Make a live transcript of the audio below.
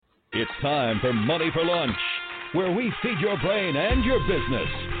It's time for Money for Lunch, where we feed your brain and your business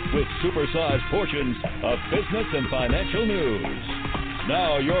with supersized portions of business and financial news.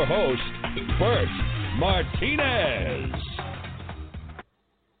 Now your host, Bert Martinez.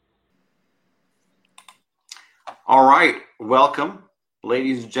 All right, welcome,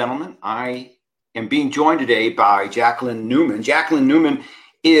 ladies and gentlemen. I am being joined today by Jacqueline Newman. Jacqueline Newman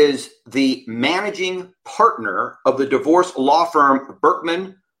is the managing partner of the divorce law firm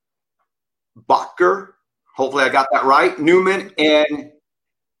Berkman, Botker, hopefully I got that right, Newman and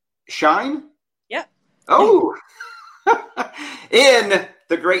Shine? Yep. Oh, in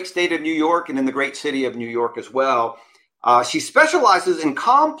the great state of New York and in the great city of New York as well. She specializes in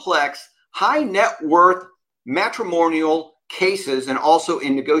complex, high net worth matrimonial cases and also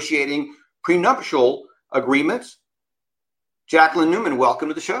in negotiating prenuptial agreements. Jacqueline Newman, welcome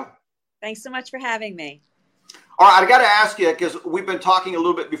to the show. Thanks so much for having me. All right, I got to ask you, because we've been talking a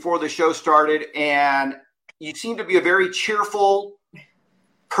little bit before the show started, and you seem to be a very cheerful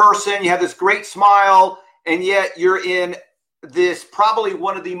person. You have this great smile, and yet you're in this probably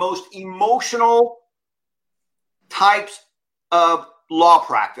one of the most emotional types of law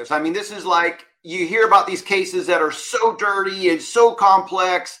practice. I mean, this is like, you hear about these cases that are so dirty and so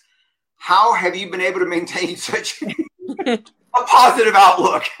complex. How have you been able to maintain such a positive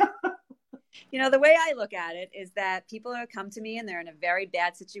outlook? You know, the way I look at it is that people have come to me and they're in a very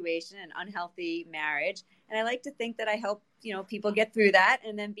bad situation, an unhealthy marriage. And I like to think that I help, people get through that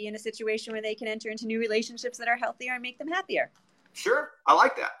and then be in a situation where they can enter into new relationships that are healthier and make them happier. Sure. I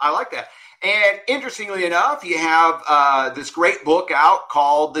like that. And interestingly enough, you have this great book out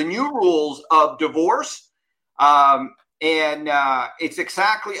called The New Rules of Divorce. And it's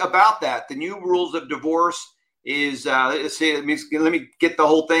exactly about that. The New Rules of Divorce is, let me get the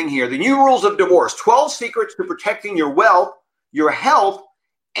whole thing here. The New Rules of Divorce, 12 secrets to protecting your wealth, your health,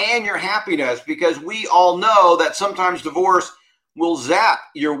 and your happiness. Because we all know that sometimes divorce will zap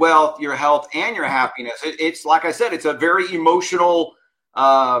your wealth, your health, and your happiness. It's like I said, it's a very emotional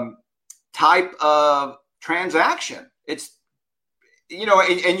type of transaction. It's,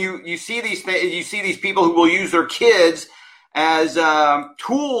 and you see these you see these people who will use their kids as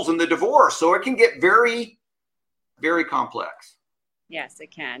tools in the divorce. So it can get very, very complex. Yes,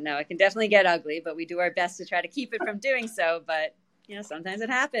 it can. No, it can definitely get ugly, but we do our best to try to keep it from doing so. But, sometimes it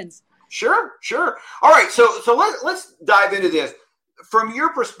happens. Sure. All right. So let's dive into this. From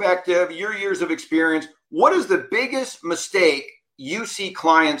your perspective, your years of experience, what is the biggest mistake you see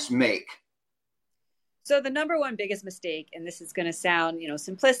clients make? So the number one biggest mistake, and this is going to sound,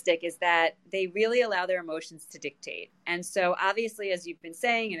 simplistic, is that they really allow their emotions to dictate. And so obviously, as you've been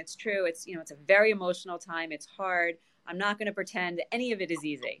saying, and it's true, it's, it's a very emotional time. It's hard. I'm not going to pretend that any of it is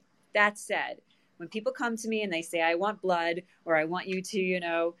easy. That said, when people come to me and they say, I want blood, or I want you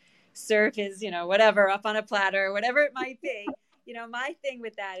to, serve his, whatever up on a platter, whatever it might be, my thing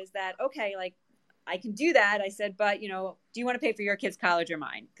with that is that, okay, like I can do that. I said, but, do you want to pay for your kid's college or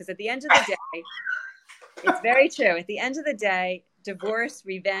mine? Because at the end of the day, it's very true. At the end of the day, divorce,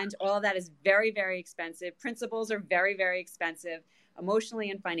 revenge, all of that is very, very expensive. Principles are very, very expensive, emotionally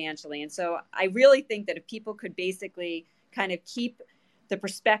and financially. And so I really think that if people could basically kind of keep the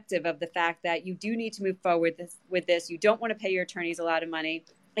perspective of the fact that you do need to move forward with this, you don't want to pay your attorneys a lot of money,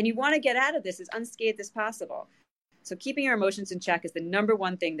 and you want to get out of this as unscathed as possible. So keeping your emotions in check is the number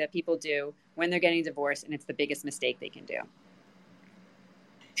one thing that people do when they're getting divorced, and it's the biggest mistake they can do.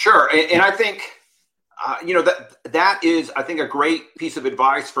 Sure. And I think, that is, I think, a great piece of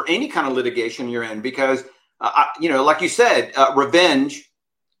advice for any kind of litigation you're in, because, like you said, revenge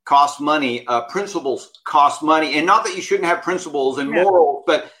costs money, principles cost money, and not that you shouldn't have principles and morals,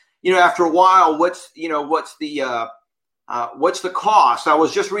 but, after a while, what's the cost? I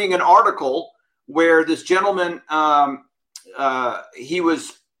was just reading an article where this gentleman, he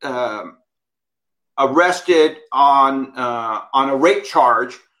was arrested on a rape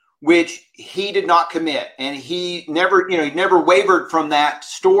charge, which he did not commit. And he never wavered from that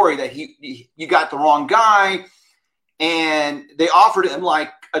story that you got the wrong guy. And they offered him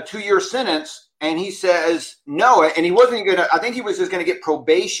like a 2-year sentence. And he says no. And he wasn't going to, I think he was just going to get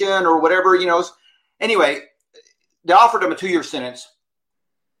probation or whatever, Anyway, they offered him a 2-year sentence.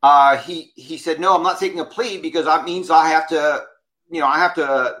 He said, no, I'm not taking a plea because that means I have to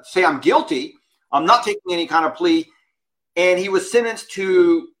say I'm guilty. I'm not taking any kind of plea. And he was sentenced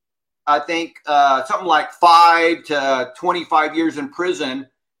to, I think, something like 5 to 25 years in prison.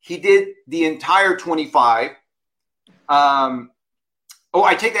 He did the entire 25.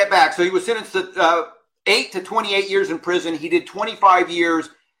 I take that back. So he was sentenced to 8 to 28 years in prison. He did 25 years.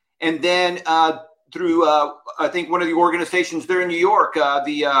 And then through I think one of the organizations there in New York,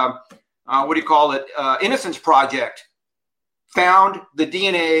 Innocence Project, found the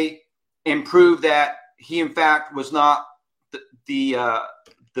DNA and proved that he in fact was not the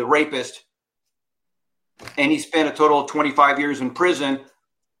rapist, and he spent a total of 25 years in prison.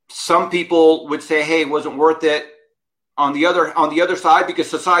 Some people would say, hey, it wasn't worth it. On the other side, because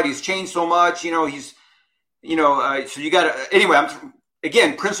society's changed so much, so you got to, anyway,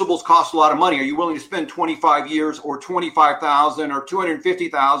 again, principles cost a lot of money. Are you willing to spend 25 years or 25,000 or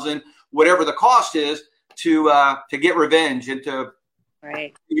 250,000, whatever the cost is, to get revenge and to,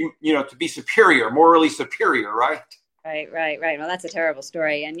 right, to be superior, morally superior, right? Right. Well, that's a terrible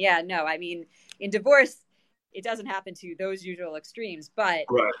story. And yeah, no, I mean, in divorce, it doesn't happen to those usual extremes, but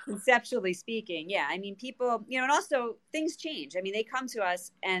right. Conceptually speaking, yeah, I mean, people, and also things change. I mean, they come to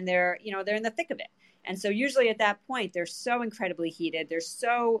us and they're in the thick of it. And so usually at that point, they're so incredibly heated. They're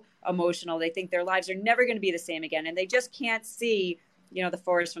so emotional. They think their lives are never going to be the same again. And they just can't see, the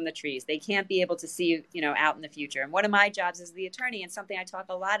forest from the trees. They can't be able to see, out in the future. And one of my jobs as the attorney, and something I talk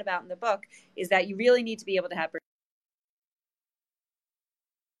a lot about in the book, is that you really need to be able to have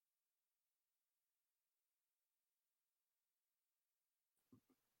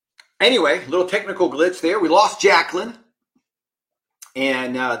Anyway, little technical glitch there. We lost Jacqueline.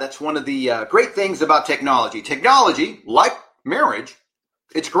 And that's one of the great things about technology. Technology, like marriage,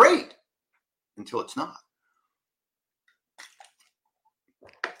 it's great until it's not.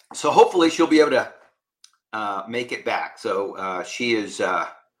 So hopefully she'll be able to make it back. So she's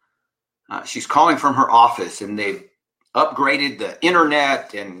calling from her office, and they've upgraded the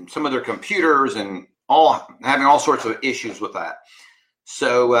internet and some of their computers and having all sorts of issues with that.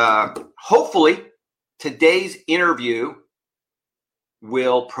 So hopefully today's interview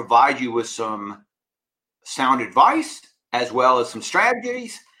will provide you with some sound advice as well as some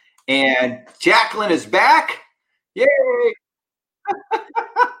strategies. And Jacqueline is back. Yay!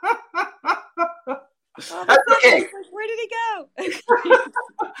 That's okay. Where did he go?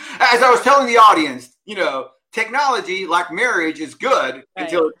 As I was telling the audience, technology, like marriage, is good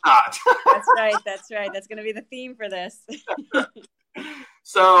until it's not. That's right. That's going to be the theme for this.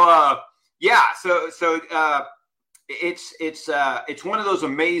 So it's one of those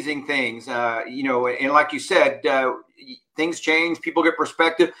amazing things, and like you said, things change, people get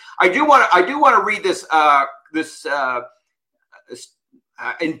perspective. I do want to read this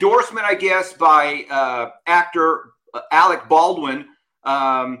endorsement, I guess, by actor Alec Baldwin.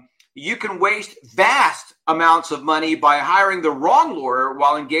 You can waste vast amounts of money by hiring the wrong lawyer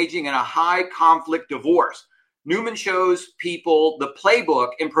while engaging in a high conflict divorce. Newman shows people the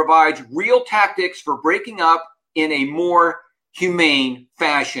playbook and provides real tactics for breaking up in a more humane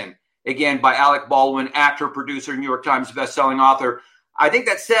fashion. Again, by Alec Baldwin, actor, producer, New York Times bestselling author. I think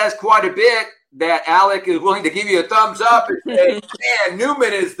that says quite a bit that Alec is willing to give you a thumbs up and say, man,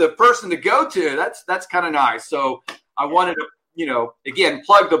 Newman is the person to go to. That's kind of nice. So I wanted to, again,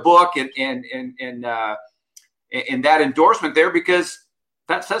 plug the book and that endorsement there, because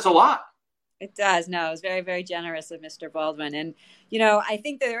that says a lot. It does. No, it was very, very generous of Mr. Baldwin. And, I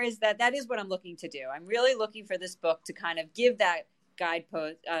think there is that is what I'm looking to do. I'm really looking for this book to kind of give that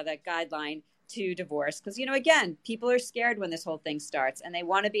guidepost, that guideline to divorce. Because, again, people are scared when this whole thing starts, and they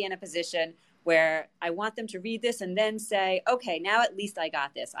want to be in a position where I want them to read this and then say, okay, now at least I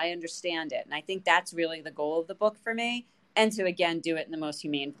got this. I understand it. And I think that's really the goal of the book for me, and to, again, do it in the most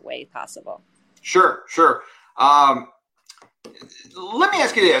humane way possible. Sure. Let me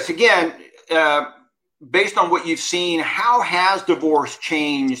ask you this again. Based on what you've seen, how has divorce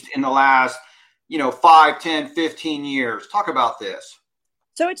changed in the last, 5, 10, 15 years? Talk about this.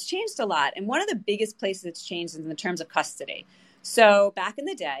 So it's changed a lot. And one of the biggest places it's changed is in the terms of custody. So back in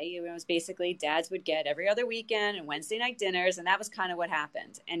the day, it was basically dads would get every other weekend and Wednesday night dinners, and that was kind of what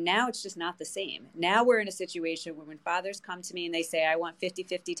happened. And now it's just not the same. Now we're in a situation where when fathers come to me and they say, I want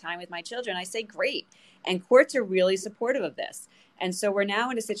 50-50 time with my children, I say, great. And courts are really supportive of this. And so we're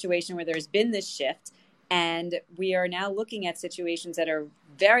now in a situation where there's been this shift, and we are now looking at situations that are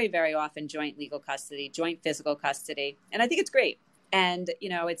very, very often joint legal custody, joint physical custody. And I think it's great. And,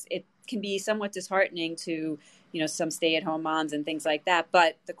 it can be somewhat disheartening to, some stay-at-home moms and things like that.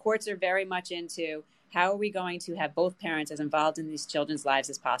 But the courts are very much into how are we going to have both parents as involved in these children's lives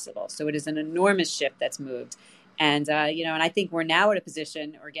as possible. So it is an enormous shift that's moved. And, and I think we're now at a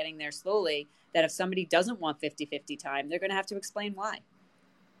position, or getting there slowly, that if somebody doesn't want 50-50 time, they're going to have to explain why.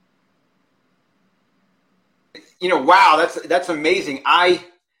 Wow, that's amazing. I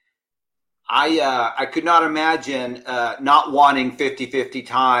could not imagine not wanting 50-50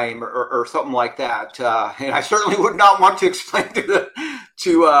 time or something like that. And I certainly would not want to explain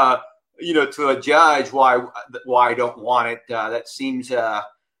to to a judge why I don't want it. That seems a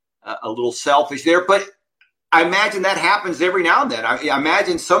little selfish there, but I imagine that happens every now and then. I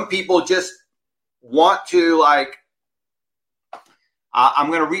imagine some people just want to like,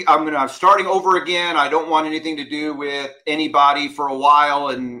 I'm starting over again. I don't want anything to do with anybody for a while.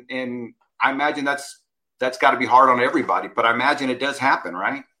 And I imagine that's got to be hard on everybody, but I imagine it does happen,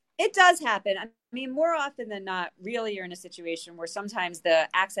 right? It does happen. I mean, more often than not, really you're in a situation where sometimes the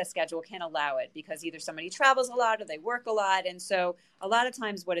access schedule can't allow it because either somebody travels a lot or they work a lot. And so a lot of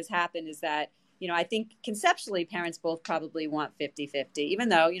times what has happened is that, I think conceptually parents both probably want 50-50, even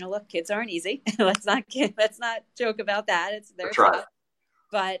though, look, kids aren't easy. let's not joke about that. They're tough.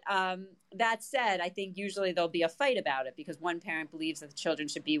 Right. But that said, I think usually there'll be a fight about it because one parent believes that the children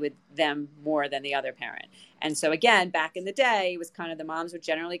should be with them more than the other parent. And so again, back in the day, it was kind of the moms would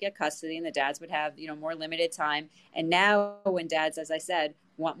generally get custody and the dads would have, more limited time. And now when dads, as I said,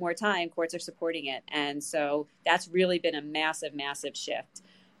 want more time, courts are supporting it. And so that's really been a massive, massive shift.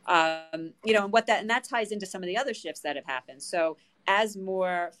 And that ties into some of the other shifts that have happened. So as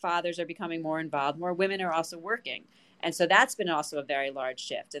more fathers are becoming more involved, more women are also working. And so that's been also a very large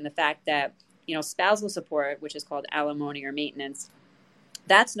shift. And the fact that, spousal support, which is called alimony or maintenance,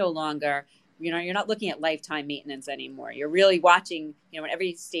 that's no longer, you're not looking at lifetime maintenance anymore. You're really watching, and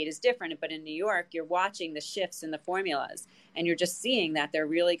every state is different, but in New York, you're watching the shifts in the formulas. And you're just seeing that they're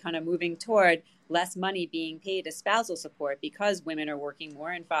really kind of moving toward less money being paid as spousal support because women are working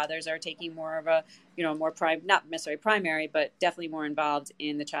more and fathers are taking more of a, not necessarily primary, but definitely more involved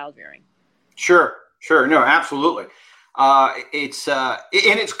in the child rearing. Sure. No, absolutely.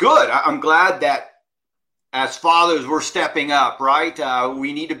 It's good. I'm glad that as fathers, we're stepping up, right?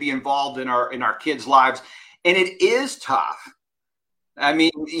 We need to be involved in our kids' lives. And it is tough. I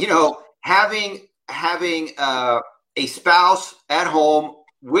mean, having a spouse at home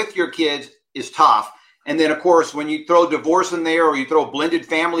with your kids is tough. And then, of course, when you throw divorce in there or you throw blended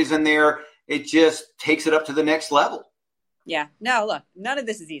families in there, it just takes it up to the next level. Yeah. No, look, none of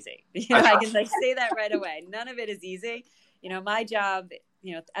this is easy. I can say that right away. None of it is easy. My job,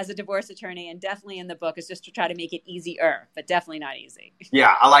 as a divorce attorney and definitely in the book is just to try to make it easier, but definitely not easy.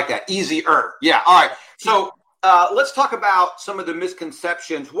 Yeah, I like that. Easier. Yeah. All right. So let's talk about some of the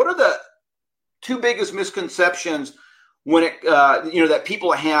misconceptions. What are the two biggest misconceptions when it, that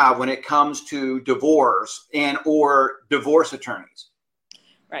people have when it comes to divorce or divorce attorneys?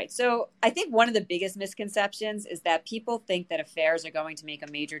 Right. So I think one of the biggest misconceptions is that people think that affairs are going to make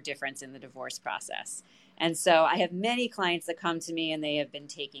a major difference in the divorce process. And so I have many clients that come to me and they have been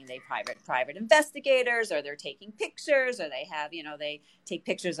taking private investigators, or they're taking pictures, or they have, they take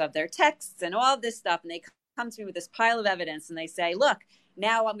pictures of their texts and all this stuff. And they come to me with this pile of evidence and they say, look,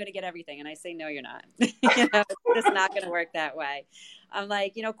 now I'm going to get everything. And I say, no, you're not. It's just not going to work that way. I'm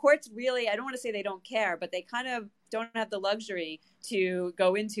like, courts really, I don't want to say they don't care, but they kind of don't have the luxury to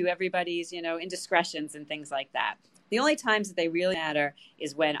go into everybody's, indiscretions and things like that. The only times that they really matter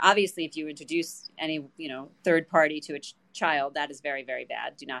is when, obviously, if you introduce any, third party to a child, that is very, very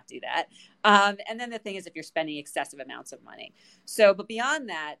bad. Do not do that. And then the thing is if you're spending excessive amounts of money. So, but beyond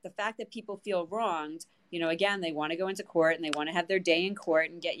that, the fact that people feel wronged, again, they want to go into court and they want to have their day in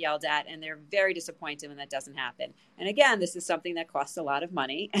court and get yelled at, and they're very disappointed when that doesn't happen. And again, this is something that costs a lot of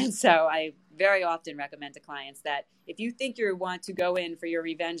money. And so I very often recommend to clients that if you think you want to go in for your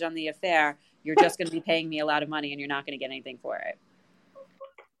revenge on the affair, you're just going to be paying me a lot of money and you're not going to get anything for it.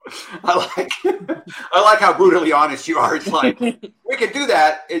 I like how brutally honest you are. It's like, we can do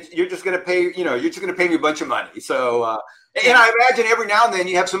that. You're just going to pay, you're just going to pay me a bunch of money. So, and I imagine every now and then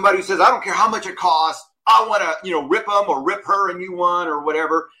you have somebody who says, I don't care how much it costs. I want to, rip them or rip her a new one or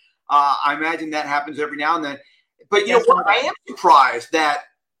whatever. I imagine that happens every now and then. But, I am surprised that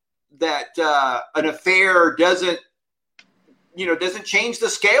an affair doesn't change the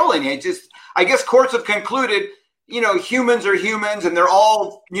scale in it. Just, I guess courts have concluded, humans are humans and they're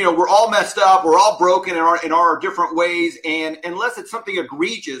all, we're all messed up. We're all broken in our different ways. And unless it's something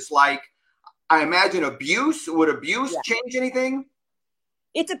egregious, like I imagine abuse, would abuse change anything?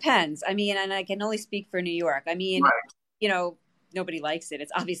 It depends. I mean, and I can only speak for New York. I mean, right. Nobody likes it.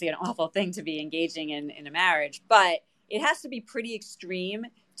 It's obviously an awful thing to be engaging in a marriage, but it has to be pretty extreme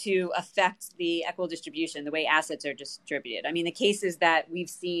to affect the equitable distribution, the way assets are distributed. I mean, the cases that we've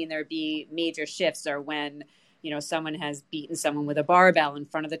seen there be major shifts are when, someone has beaten someone with a barbell in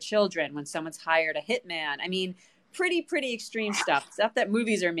front of the children, when someone's hired a hitman. I mean, pretty extreme stuff that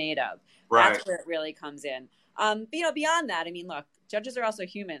movies are made of. Right. That's where it really comes in. But, beyond that, I mean, look, judges are also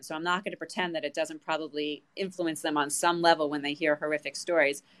human, so I'm not going to pretend that it doesn't probably influence them on some level when they hear horrific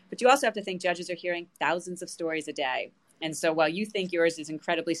stories. But you also have to think judges are hearing thousands of stories a day. And so while you think yours is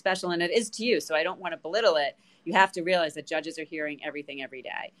incredibly special, and it is to you, so I don't want to belittle it, you have to realize that judges are hearing everything every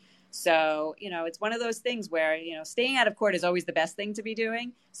day. So, it's one of those things where, staying out of court is always the best thing to be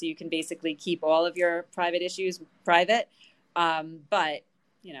doing. So you can basically keep all of your private issues private. But,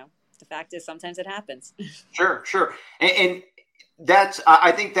 the fact is sometimes it happens. Sure. And that's,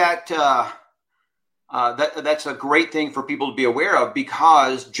 I think that, that's a great thing for people to be aware of,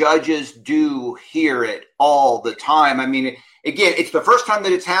 because judges do hear it all the time. I mean, again, it's the first time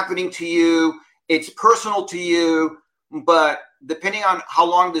that it's happening to you. It's personal to you, but depending on how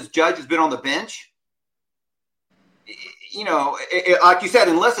long this judge has been on the bench, like you said,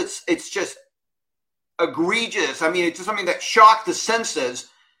 unless it's just egregious. I mean, it's just something that shocked the senses.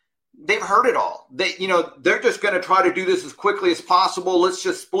 They've heard it all. They're just going to try to do this as quickly as possible. Let's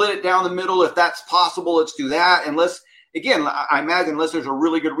just split it down the middle. If that's possible, let's do that. Unless, again, I imagine unless there's a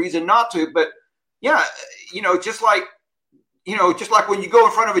really good reason not to, but yeah, just like when you go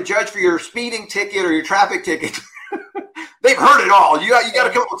in front of a judge for your speeding ticket or your traffic ticket, they've heard it all. You got to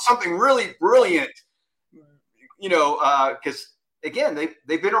come up with something really brilliant, because again,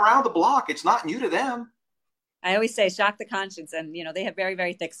 they've been around the block. It's not new to them. I always say shock the conscience, and they have very,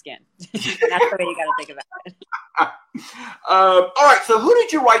 very thick skin. That's the way you got to think about it. All right. So who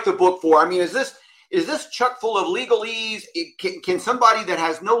did you write the book for? I mean, is this chock full of legalese? Can somebody that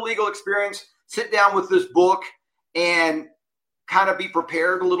has no legal experience sit down with this book and kind of be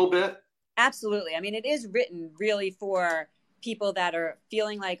prepared a little bit? Absolutely. I mean, it is written really for people that are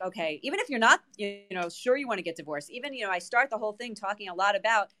feeling like, okay, even if you're not, sure you want to get divorced, even, I start the whole thing talking a lot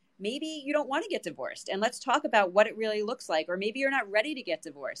about maybe you don't want to get divorced, and let's talk about what it really looks like, or maybe you're not ready to get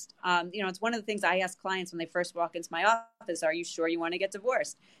divorced. It's one of the things I ask clients when they first walk into my office, are you sure you want to get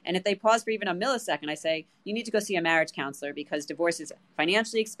divorced? And if they pause for even a millisecond, I say, you need to go see a marriage counselor, because divorce is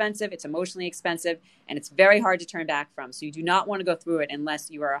financially expensive, it's emotionally expensive, and it's very hard to turn back from. So you do not want to go through it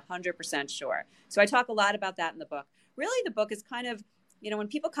unless you are 100% sure. So I talk a lot about that in the book. Really, the book is kind of, when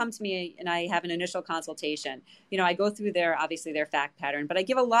people come to me and I have an initial consultation, I go through their fact pattern, but I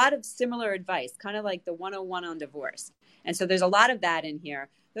give a lot of similar advice, kind of like the 101 on divorce. And so there's a lot of that in here.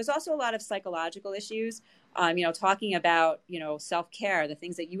 There's also a lot of psychological issues, talking about, self-care, the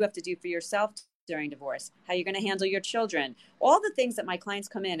things that you have to do for yourself during divorce, how you're going to handle your children, all the things that my clients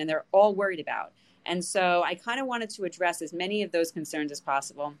come in and they're all worried about. And so I kind of wanted to address as many of those concerns as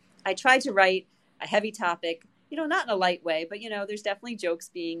possible. I tried to write a heavy topic, not in a light way, but, there's definitely jokes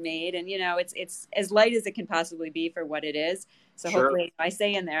being made, and, it's as light as it can possibly be for what it is. So sure. Hopefully I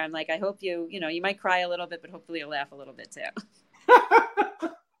say in there, I'm like, I hope you might cry a little bit, but hopefully you'll laugh a little bit too.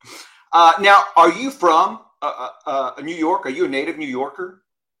 Now, are you from New York? Are you a native New Yorker?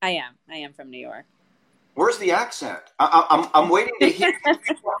 I am from New York. Where's the accent? I'm waiting to hear the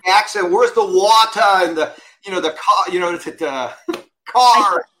accent. Where's the water and the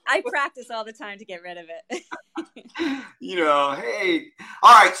car? I practice all the time to get rid of it. Hey.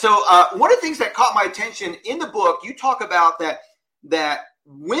 All right. So one of the things that caught my attention in the book, you talk about that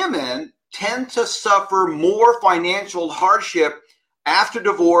women tend to suffer more financial hardship after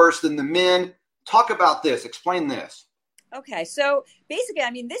divorce than the men. Talk about this. Explain this. Okay. So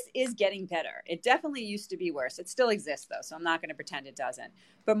basically, this is getting better. It definitely used to be worse. It still exists, though, so I'm not going to pretend it doesn't.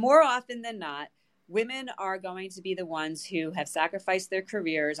 But more often than not, women are going to be the ones who have sacrificed their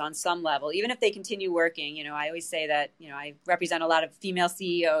careers on some level, even if they continue working. I always say that, I represent a lot of female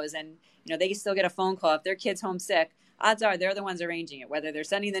CEOs, and, they can still get a phone call if their kid's homesick. Odds are they're the ones arranging it, whether they're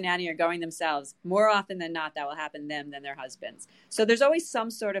sending the nanny or going themselves. More often than not, that will happen to them than their husbands. So there's always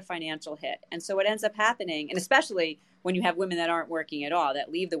some sort of financial hit. And so what ends up happening, and especially when you have women that aren't working at all,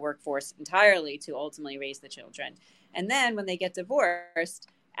 that leave the workforce entirely to ultimately raise the children. And then when they get divorced,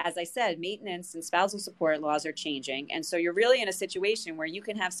 as I said, maintenance and spousal support laws are changing. And so you're really in a situation where you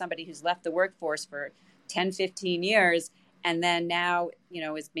can have somebody who's left the workforce for 10, 15 years, and then now,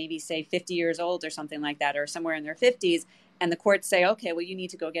 is maybe, say, 50 years old or something like that, or somewhere in their 50s. And the courts say, okay, well, you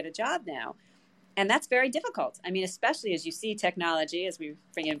need to go get a job now. And that's very difficult. Especially as you see technology, as we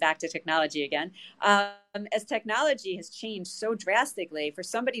bring it back to technology again, as technology has changed so drastically, for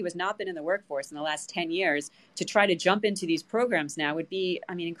somebody who has not been in the workforce in the last 10 years to try to jump into these programs now would be,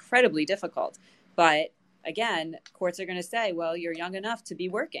 incredibly difficult. But again, courts are going to say, well, you're young enough to be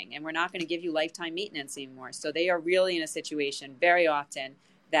working, and we're not going to give you lifetime maintenance anymore. So they are really in a situation very often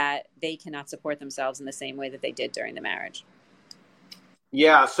that they cannot support themselves in the same way that they did during the marriage.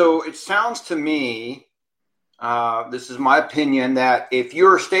 Yeah, so it sounds to me, this is my opinion, that if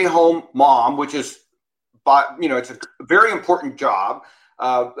you're a stay-home mom, which is, it's a very important job,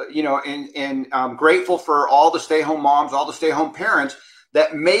 and I'm grateful for all the stay-home moms, all the stay-home parents,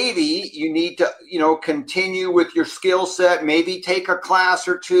 that maybe you need to, continue with your skill set, maybe take a class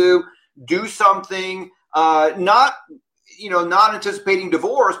or two, do something, not anticipating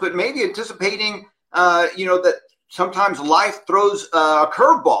divorce, but maybe anticipating, that sometimes life throws a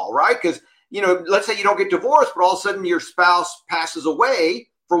curveball, right? Because, let's say you don't get divorced, but all of a sudden your spouse passes away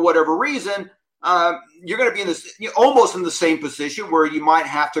for whatever reason. You're going to be in this, almost in the same position where you might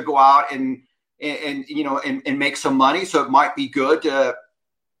have to go out and make some money. So it might be good to,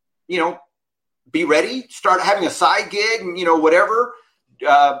 be ready, start having a side gig, whatever,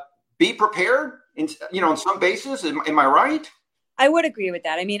 be prepared in some basis. Am I right? I would agree with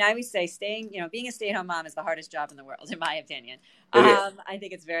that. I mean, I always say being a stay-at-home mom is the hardest job in the world, in my opinion. I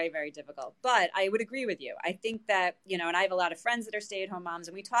think it's very, very difficult, but I would agree with you. I think that, and I have a lot of friends that are stay-at-home moms,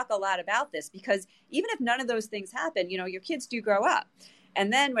 and we talk a lot about this because even if none of those things happen, your kids do grow up.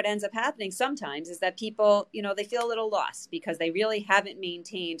 And then what ends up happening sometimes is that people, they feel a little lost because they really haven't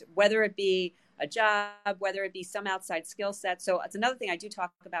maintained, whether it be a job, whether it be some outside skill set. So it's another thing I do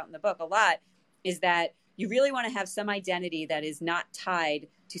talk about in the book a lot is that you really want to have some identity that is not tied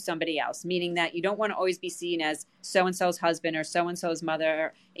to somebody else, meaning that you don't want to always be seen as so-and-so's husband or so-and-so's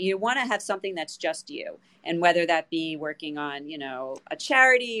mother. You want to have something that's just you. And whether that be working on, a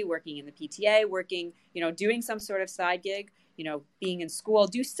charity, working in the PTA, working, doing some sort of side gig, being in school,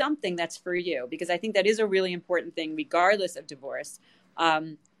 do something that's for you, because I think that is a really important thing, regardless of divorce.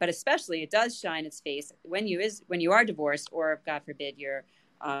 But especially it does shine its face when you are divorced, or if God forbid your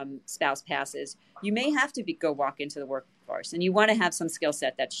spouse passes, you may have to go walk into the workforce, and you want to have some skill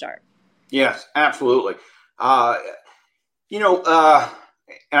set that's sharp. Yes, absolutely. And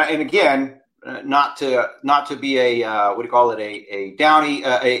again, not to be a a Downy,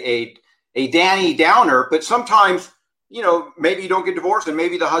 a Danny Downer, but sometimes, maybe you don't get divorced and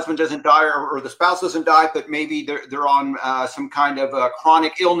maybe the husband doesn't die or the spouse doesn't die, but maybe they're on some kind of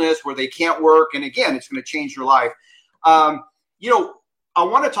chronic illness where they can't work. And again, it's going to change your life. I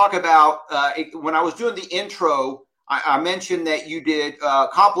want to talk about, when I was doing the intro, I mentioned that you did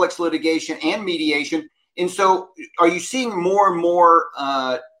complex litigation and mediation. And so are you seeing more and more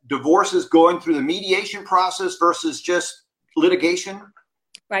divorces going through the mediation process versus just litigation?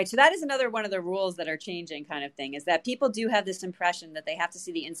 Right. So that is another one of the rules that are changing kind of thing, is that people do have this impression that they have to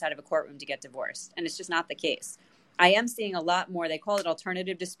see the inside of a courtroom to get divorced. And it's just not the case. I am seeing a lot more, they call it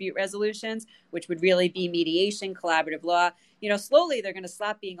alternative dispute resolutions, which would really be mediation, collaborative law. Slowly they're going to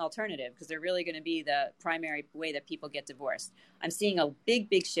stop being alternative because they're really going to be the primary way that people get divorced. I'm seeing a big,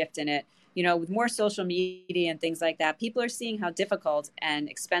 big shift in it. With more social media and things like that, people are seeing how difficult and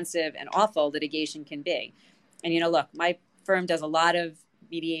expensive and awful litigation can be. And, look, my firm does a lot of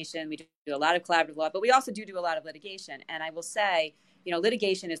mediation. We do a lot of collaborative law, but we also do a lot of litigation. And I will say,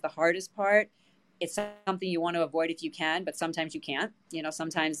 litigation is the hardest part. It's something you want to avoid if you can, but sometimes you can't.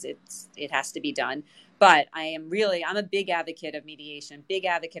 Sometimes it has to be done. But I'm a big advocate of mediation, big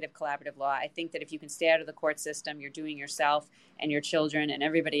advocate of collaborative law. I think that if you can stay out of the court system, you're doing yourself and your children and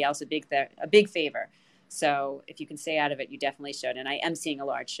everybody else a big favor. So if you can stay out of it, you definitely should. And I am seeing a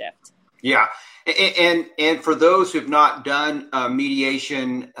large shift. Yeah. And for those who've not done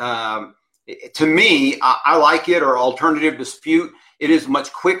mediation, to me, I like it, or alternative dispute. It is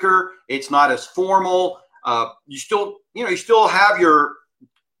much quicker. It's not as formal. You still have your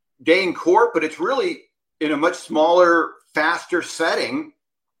day in court, but it's really in a much smaller, faster setting,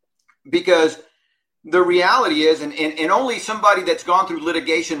 because the reality is, and only somebody that's gone through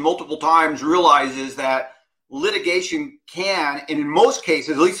litigation multiple times realizes that litigation can, and in most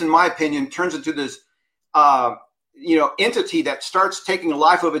cases, at least in my opinion, turns into this, entity that starts taking a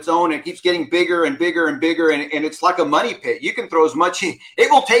life of its own and keeps getting bigger and bigger and bigger. And it's like a money pit. You can throw as much, it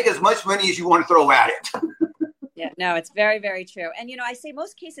will take as much money as you want to throw at it. Yeah, no, it's very, very true. And, I say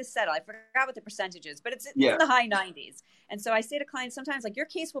most cases settle. I forgot what the percentage is, but it's in the high 90s. And so I say to clients sometimes, like, your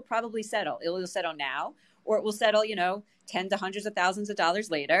case will probably settle. It will settle now, or it will settle, tens to hundreds of thousands of dollars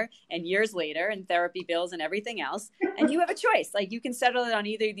later and years later, and therapy bills and everything else. And you have a choice. Like, you can settle it on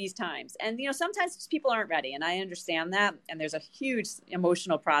either of these times. And, sometimes people aren't ready. And I understand that. And there's a huge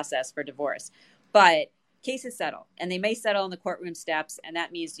emotional process for divorce. But cases settle, and they may settle in the courtroom steps. And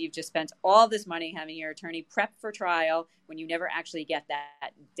that means you've just spent all this money having your attorney prep for trial when you never actually get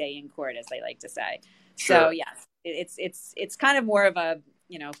that day in court, as they like to say. Sure. So yes, it's kind of more of a,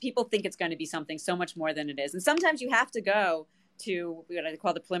 people think it's going to be something so much more than it is. And sometimes you have to go to what I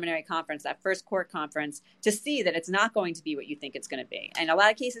call the preliminary conference, that first court conference, to see that it's not going to be what you think it's going to be. And a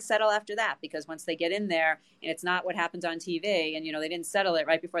lot of cases settle after that, because once they get in there and it's not what happens on TV, and, they didn't settle it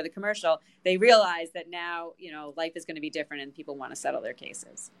right before the commercial, they realize that now, life is going to be different and people want to settle their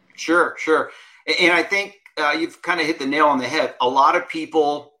cases. Sure. And I think you've kind of hit the nail on the head. A lot of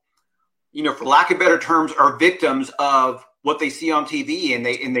people, for lack of better terms, are victims of what they see on TV, and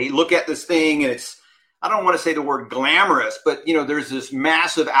they look at this thing, and it's, I don't want to say the word glamorous, but there's this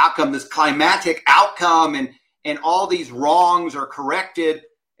massive outcome, this climatic outcome, and all these wrongs are corrected,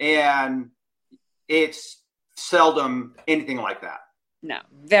 and it's seldom anything like that. No,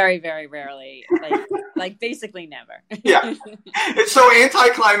 very, very rarely, like basically never. Yeah, it's so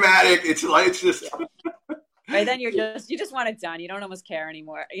anticlimactic. It's just. Right, then you just want it done. You don't almost care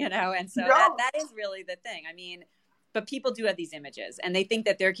anymore, and so that is really the thing. I mean, but people do have these images, and they think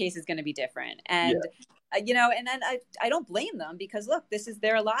that their case is going to be different. And, and then I don't blame them, because, look, this is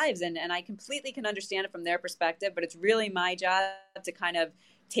their lives, and I completely can understand it from their perspective, but it's really my job to kind of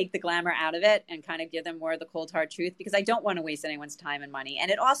take the glamour out of it and kind of give them more of the cold hard truth, because I don't want to waste anyone's time and money.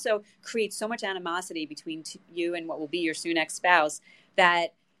 And it also creates so much animosity between you and what will be your soon ex-spouse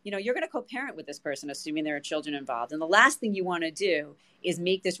that, you're going to co-parent with this person, assuming there are children involved. And the last thing you want to do is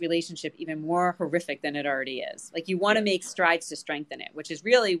make this relationship even more horrific than it already is. Like, you want to make strides to strengthen it, which is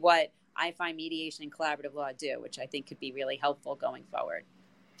really what I find mediation and collaborative law do, which I think could be really helpful going forward.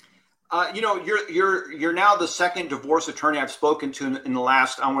 You're now the second divorce attorney I've spoken to in the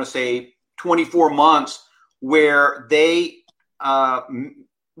last, I want to say, 24 months, where they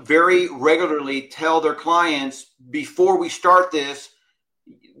very regularly tell their clients, before we start this,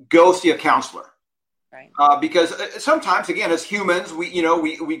 go see a counselor. Right. Because sometimes, again, as humans,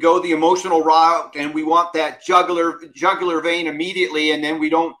 we go the emotional route, and we want that jugular vein immediately, and then we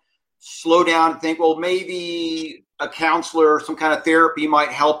don't slow down and think, well, maybe a counselor, some kind of therapy might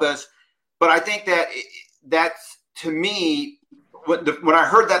help us. But I think that's, to me, when I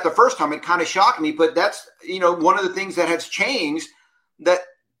heard that the first time, it kind of shocked me. But that's, one of the things that has changed, that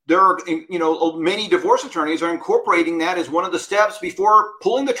there are, many divorce attorneys are incorporating that as one of the steps before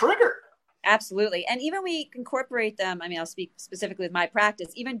pulling the trigger. Absolutely. And even we incorporate them. I mean, I'll speak specifically with my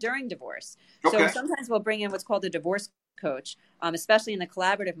practice, even during divorce. Okay. So sometimes we'll bring in what's called a divorce coach, especially in the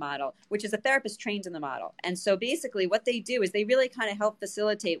collaborative model, which is a therapist trained in the model. And so basically what they do is they really kind of help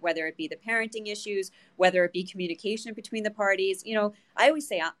facilitate, whether it be the parenting issues, whether it be communication between the parties. I always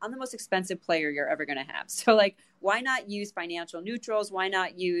say I'm the most expensive player you're ever going to have. So why not use financial neutrals? Why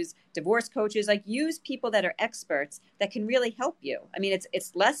not use divorce coaches? Use people that are experts that can really help you. I mean,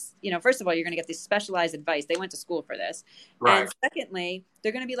 it's less, first of all, you're going to get this specialized advice. They went to school for this. Right. And secondly,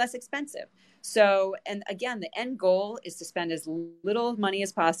 they're going to be less expensive. So, and again, the end goal is to spend as little money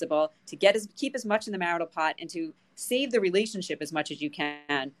as possible to keep as much in the marital pot and to save the relationship as much as you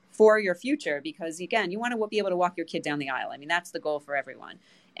can for your future. Because again, you want to be able to walk your kid down the aisle. I mean, that's the goal for everyone.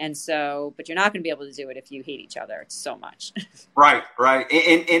 And so, but you're not going to be able to do it if you hate each other. It's so much. Right.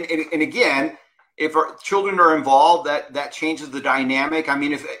 And again, if our children are involved, that changes the dynamic. I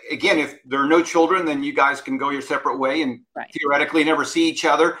mean, if there are no children, then you guys can go your separate way and theoretically never see each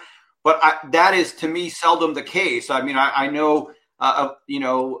other. But that is, to me, seldom the case. I mean, I know,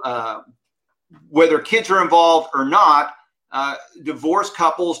 whether kids are involved or not, divorced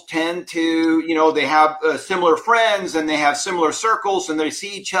couples tend to, they have similar friends, and they have similar circles, and they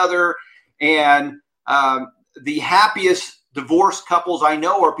see each other. And the happiest divorced couples I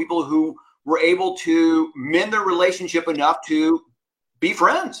know are people who were able to mend their relationship enough to be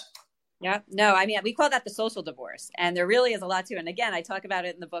friends. Yeah, no, I mean, we call that the social divorce, and there really is a lot to it. And again, I talk about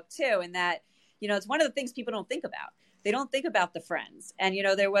it in the book too, in that, it's one of the things people don't think about. They don't think about the friends. And,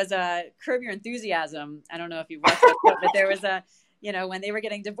 there was a Curb Your Enthusiasm. I don't know if you watched it, but there was when they were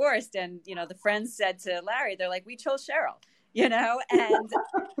getting divorced, and, the friends said to Larry, they're like, we chose Cheryl, and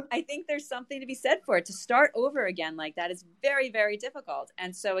I think there's something to be said for it. To start over again like that is very, very difficult.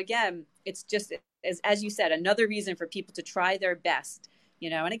 And so again, it's just, as you said, another reason for people to try their best.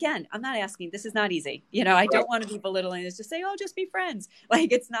 And again, I'm not asking, this is not easy. I don't want to be belittling this, just say, oh, just be friends.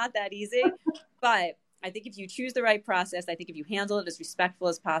 It's not that easy. But I think if you choose the right process, I think if you handle it as respectful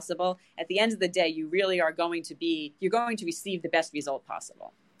as possible, at the end of the day, you really are you're going to receive the best result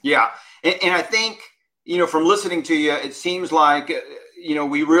possible. Yeah. And I think, from listening to you, it seems like,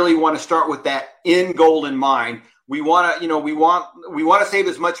 we really want to start with that end goal in mind. We want to save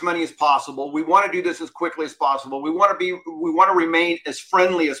as much money as possible. We want to do this as quickly as possible. We want to remain as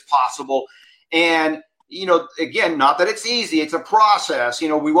friendly as possible. And, again, not that it's easy, it's a process. We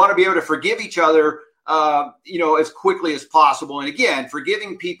want to be able to forgive each other, as quickly as possible. And again,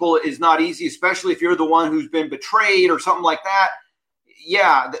 forgiving people is not easy, especially if you're the one who's been betrayed or something like that.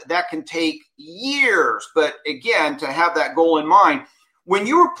 Yeah, that can take years. But again, to have that goal in mind, when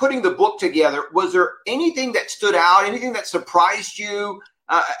you were putting the book together, was there anything that stood out, anything that surprised you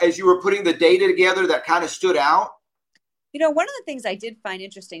as you were putting the data together that kind of stood out? One of the things I did find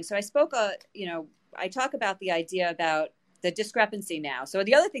interesting, so I spoke, I talk about the idea about the discrepancy now. So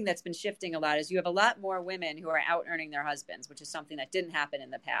the other thing that's been shifting a lot is you have a lot more women who are out earning their husbands, which is something that didn't happen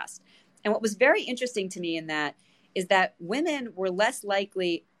in the past. And what was very interesting to me in that is that women were less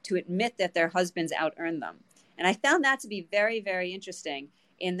likely to admit that their husbands out earned them. And I found that to be very, very interesting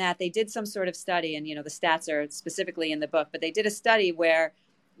in that they did some sort of study, and, the stats are specifically in the book, but they did a study where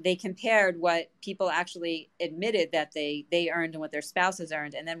they compared what people actually admitted that they earned and what their spouses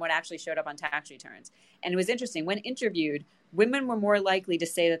earned, and then what actually showed up on tax returns. And it was interesting. When interviewed, women were more likely to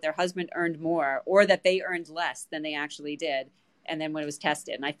say that their husband earned more or that they earned less than they actually did, and then when it was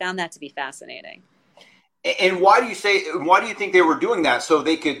tested. And I found that to be fascinating. And why do you think they were doing that? So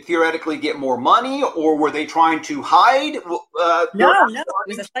they could theoretically get more money, or were they trying to hide? No, it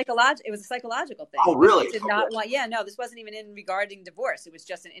was a psychological thing. Oh, really? Did not want. Yeah, no, this wasn't even in regarding divorce. It was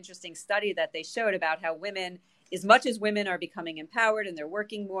just an interesting study that they showed about how women, as much as women are becoming empowered and they're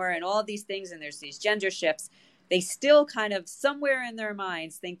working more and all these things, and there's these gender shifts, they still kind of somewhere in their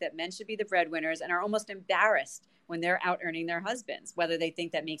minds think that men should be the breadwinners and are almost embarrassed when they're out earning their husbands, whether they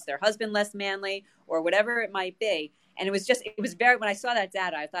think that makes their husband less manly or whatever it might be. And it was very, when I saw that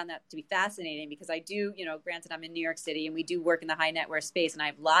data, I found that to be fascinating because I do, granted I'm in New York City and we do work in the high net worth space, and I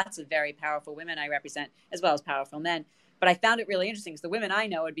have lots of very powerful women I represent as well as powerful men. But I found it really interesting because the women I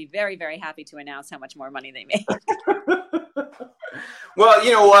know would be very, very happy to announce how much more money they make. Well,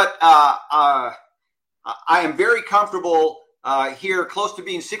 you know what? I am very comfortable here, close to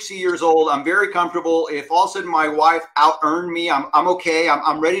being 60 years old. I'm very comfortable. If all of a sudden my wife out earned me, I'm okay.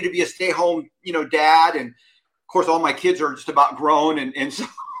 I'm ready to be a stay-home, dad. And of course, all my kids are just about grown, and so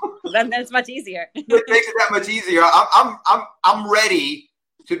then that's much easier. It makes it that much easier. I'm ready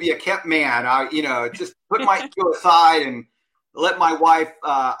to be a kept man. Just put my ego aside and let my wife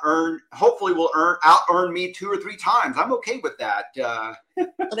hopefully will out earn me 2 or 3 times. I'm okay with that.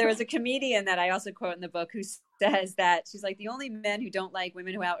 Well, there was a comedian that I also quote in the book who says that she's like, the only men who don't like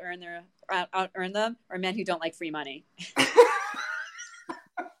women who out earn them are men who don't like free money.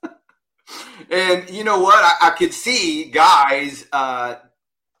 And you know what? I could see guys,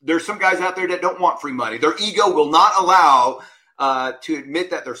 there's some guys out there that don't want free money. Their ego will not allow to admit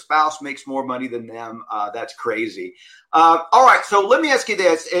that their spouse makes more money than them. That's crazy. All right. So let me ask you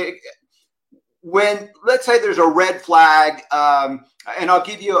this. When, let's say there's a red flag, and I'll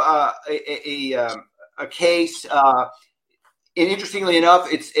give you a case. And interestingly enough,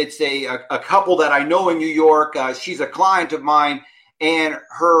 it's a couple that I know in New York. She's a client of mine, and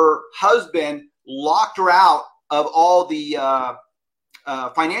her husband locked her out of all the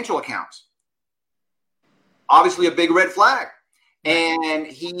financial accounts. Obviously a big red flag. And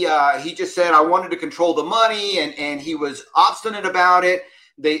he just said, I wanted to control the money, and he was obstinate about it.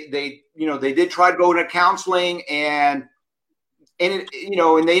 They did try to go into counseling, and they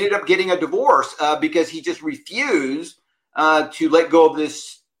ended up getting a divorce because he just refused to let go of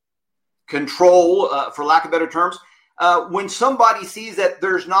this control, for lack of better terms. When somebody sees that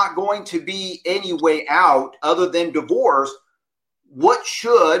there's not going to be any way out other than divorce, what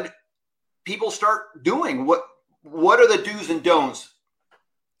should people start doing? What are the do's and don'ts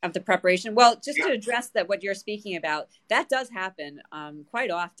of the preparation? Well, just to address that, what you're speaking about, that does happen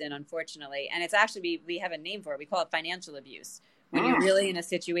quite often, unfortunately. And it's actually, we have a name for it. We call it financial abuse. When you're really in a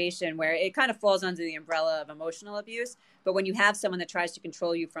situation where it kind of falls under the umbrella of emotional abuse, but when you have someone that tries to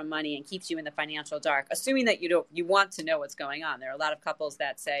control you from money and keeps you in the financial dark, assuming that you want to know what's going on. There are a lot of couples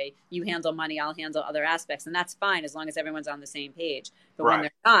that say, you handle money, I'll handle other aspects. And that's fine as long as everyone's on the same page. But when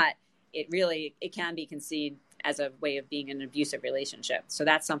they're not, it can be conceived as a way of being in an abusive relationship. So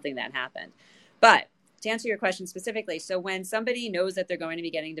that's something that happened. But to answer your question specifically, so when somebody knows that they're going to be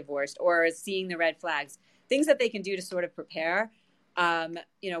getting divorced or is seeing the red flags, things that they can do to sort of prepare,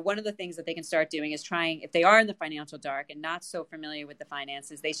 one of the things that they can start doing is trying, if they are in the financial dark and not so familiar with the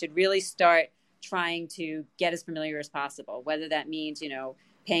finances, they should really start trying to get as familiar as possible, whether that means,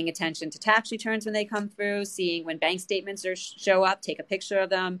 paying attention to tax returns when they come through, seeing when bank statements show up, take a picture of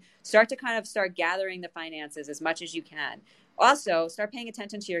them, start gathering the finances as much as you can. Also, start paying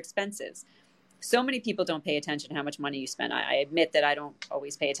attention to your expenses. So many people don't pay attention to how much money you spend. I admit that I don't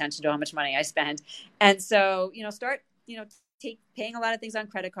always pay attention to how much money I spend. And so, start, paying a lot of things on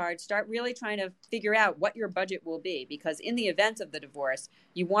credit cards, start really trying to figure out what your budget will be, because in the event of the divorce,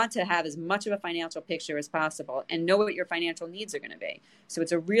 you want to have as much of a financial picture as possible and know what your financial needs are going to be. So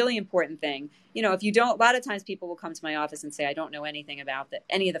it's a really important thing. If you don't, a lot of times people will come to my office and say, I don't know anything about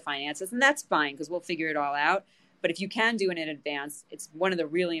any of the finances, and that's fine because we'll figure it all out. But if you can do it in advance, it's one of the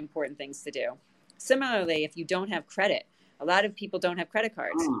really important things to do. Similarly, if you don't have credit, a lot of people don't have credit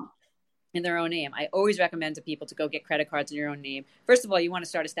cards. in their own name. I always recommend to people to go get credit cards in your own name. First of all, you want to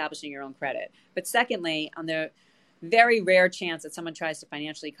start establishing your own credit. But secondly, on the very rare chance that someone tries to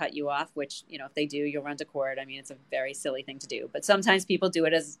financially cut you off, which, if they do, you'll run to court. I mean, it's a very silly thing to do. But sometimes people do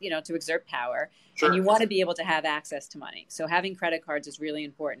it as, to exert power. Sure. And you want to be able to have access to money. So having credit cards is really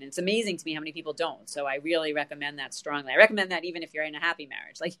important. And it's amazing to me how many people don't. So I really recommend that strongly. I recommend that even if you're in a happy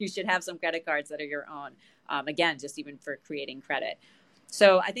marriage. Like, you should have some credit cards that are your own. Again, just even for creating credit.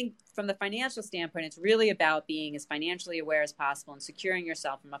 So I think from the financial standpoint, it's really about being as financially aware as possible and securing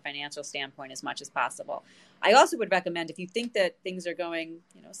yourself from a financial standpoint as much as possible. I also would recommend, if you think that things are going,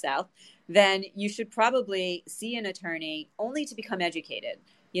 south, then you should probably see an attorney only to become educated.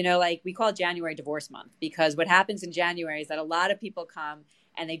 Like we call January divorce month, because what happens in January is that a lot of people come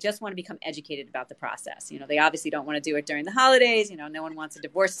and they just want to become educated about the process. They obviously don't want to do it during the holidays. No one wants a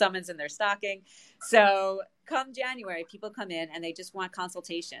divorce summons in their stocking. So come January, people come in and they just want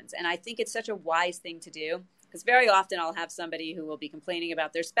consultations. And I think it's such a wise thing to do, because very often I'll have somebody who will be complaining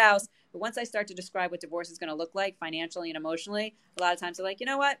about their spouse. But once I start to describe what divorce is going to look like financially and emotionally, a lot of times they're like, you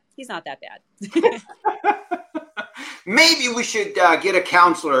know what? He's not that bad. Maybe we should get a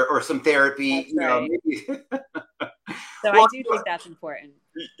counselor or some therapy. That's right. Maybe. So I do think that's important.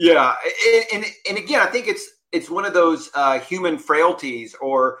 Yeah. And again, I think it's one of those human frailties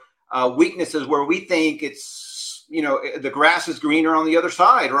or weaknesses where we think it's, the grass is greener on the other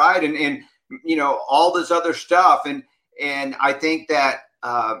side. Right. And all this other stuff. And I think that,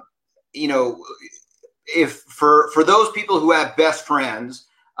 if for those people who have best friends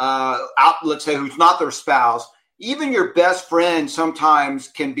out, let's say, who's not their spouse, even your best friend sometimes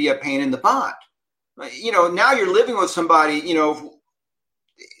can be a pain in the butt. Now you're living with somebody,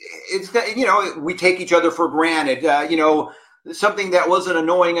 it's, we take each other for granted, something that wasn't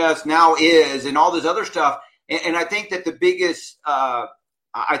annoying us now is, and all this other stuff. And I think that the biggest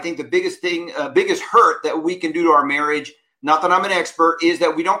biggest hurt that we can do to our marriage, not that I'm an expert, is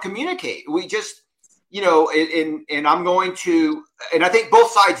that we don't communicate. We just, and I'm going to, and I think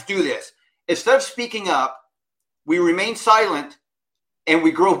both sides do this. Instead of speaking up, we remain silent and we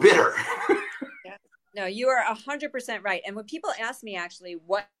grow bitter. No, you are 100% right. And when people ask me actually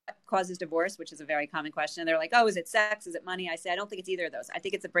what causes divorce, which is a very common question, they're like, oh, is it sex? Is it money? I say, I don't think it's either of those. I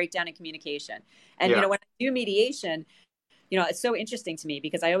think it's a breakdown in communication. And, when I do mediation, it's so interesting to me,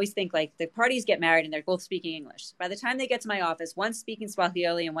 because I always think, like, the parties get married and they're both speaking English. By the time they get to my office, one's speaking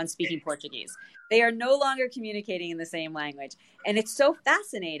Swahili and one's speaking Portuguese. They are no longer communicating in the same language. And it's so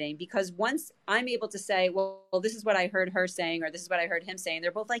fascinating, because once I'm able to say, well, this is what I heard her saying, or this is what I heard him saying,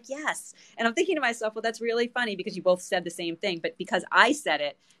 they're both like, yes. And I'm thinking to myself, well, that's really funny, because you both said the same thing. But because I said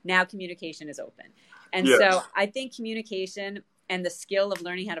it, now communication is open. And so I think communication and the skill of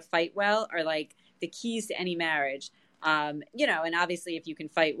learning how to fight well are like the keys to any marriage. And obviously if you can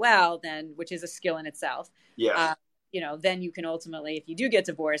fight well, then, which is a skill in itself, then you can ultimately, if you do get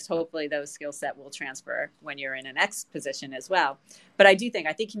divorced, hopefully those skill set will transfer when you're in an ex position as well. But I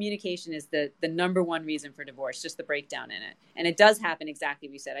think communication is the number one reason for divorce, just the breakdown in it. And it does happen exactly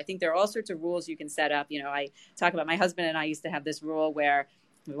what you said. I think there are all sorts of rules you can set up. I talk about my husband and I used to have this rule where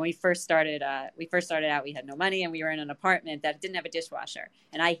when we first started out, we had no money and we were in an apartment that didn't have a dishwasher.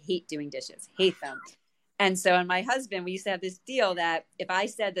 And I hate doing dishes, hate them. And so, and my husband, we used to have this deal that if I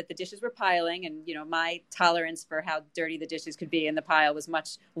said that the dishes were piling, and, my tolerance for how dirty the dishes could be in the pile was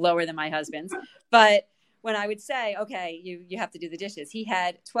much lower than my husband's. But when I would say, okay, you have to do the dishes, he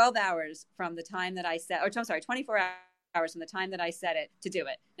had 12 hours from the time that I said, 24 hours from the time that I said it to do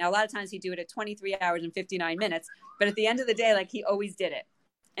it. Now, a lot of times he'd do it at 23 hours and 59 minutes. But at the end of the day, like, he always did it.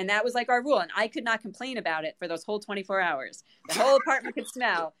 And that was like our rule. And I could not complain about it for those whole 24 hours. The whole apartment could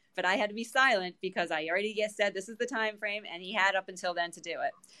smell, but I had to be silent because I already said this is the time frame, and he had up until then to do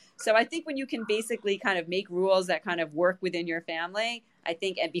it. So I think when you can basically kind of make rules that kind of work within your family, I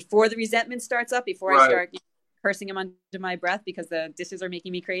think, and before the resentment starts up, before I start cursing him under my breath because the dishes are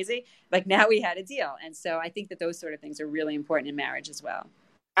making me crazy, like, now we had a deal. And so I think that those sort of things are really important in marriage as well.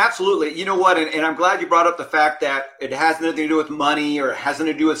 Absolutely. You know what? And I'm glad you brought up the fact that it has nothing to do with money or it has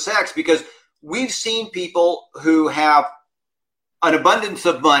nothing to do with sex, because we've seen people who have an abundance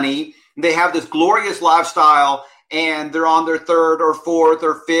of money. They have this glorious lifestyle and they're on their third or fourth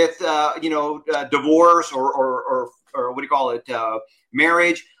or fifth, divorce or what do you call it?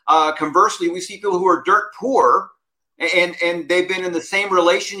 Marriage. Conversely, we see people who are dirt poor and they've been in the same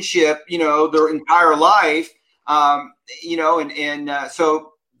relationship, their entire life. So,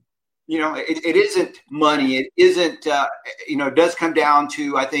 it isn't money. It isn't, it does come down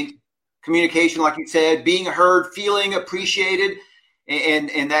to, I think, communication, like you said, being heard, feeling appreciated.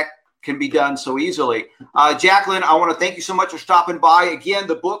 And that can be done so easily. Jacqueline, I want to thank you so much for stopping by. Again,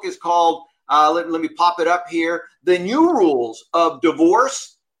 the book is called, let me pop it up here, The New Rules of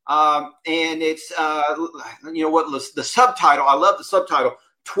Divorce. And it's, the subtitle, I love the subtitle,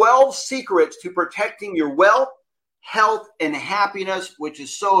 12 Secrets to Protecting Your Wealth, Health, and Happiness, which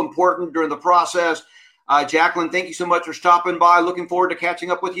is so important during the process. Jacqueline, thank you so much for stopping by. Looking forward to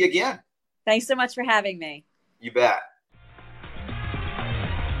catching up with you again. Thanks so much for having me. You bet.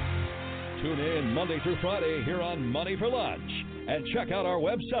 Tune in Monday through Friday here on Money for Lunch and check out our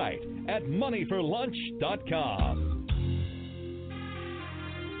website at moneyforlunch.com.